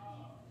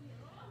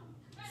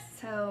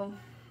 So,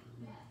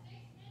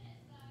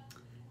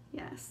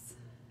 yes.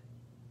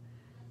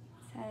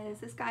 It says,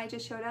 this guy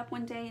just showed up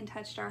one day and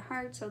touched our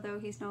hearts. Although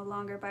he's no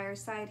longer by our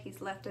side, he's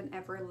left an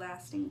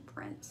everlasting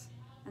print.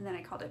 And then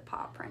I called it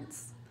paw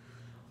prints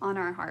on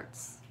our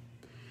hearts.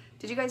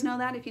 Did you guys know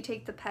that if you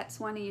take the pets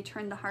one and you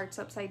turn the hearts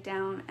upside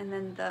down and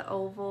then the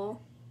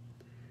oval,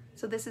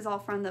 so this is all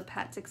from the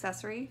pets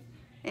accessory,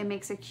 it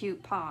makes a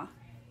cute paw.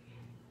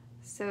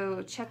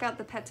 So check out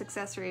the pets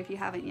accessory if you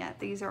haven't yet.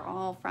 These are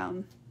all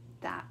from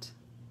that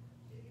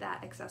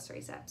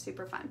accessory set.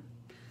 Super fun.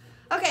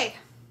 Okay,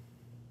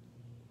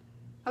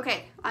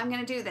 I'm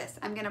gonna do this.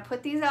 I'm gonna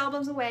put these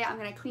albums away. I'm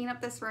gonna clean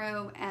up this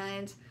room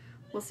and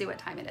we'll see what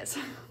time it is.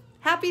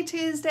 Happy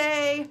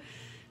Tuesday.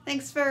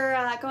 Thanks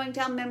for going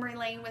down memory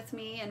lane with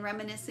me and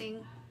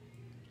reminiscing.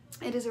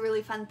 It is a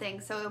really fun thing.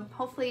 So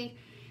hopefully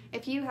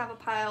if you have a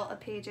pile of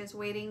pages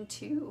waiting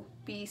to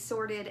be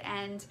sorted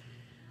and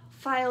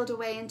filed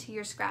away into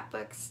your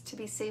scrapbooks to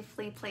be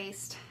safely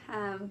placed,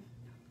 hopefully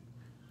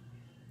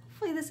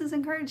this has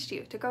encouraged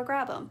you to go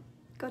grab them.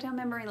 Go down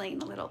memory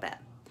lane a little bit.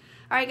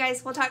 All right,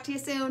 guys, we'll talk to you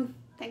soon.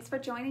 Thanks for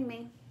joining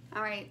me.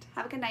 All right,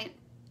 have a good night.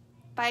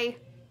 Bye.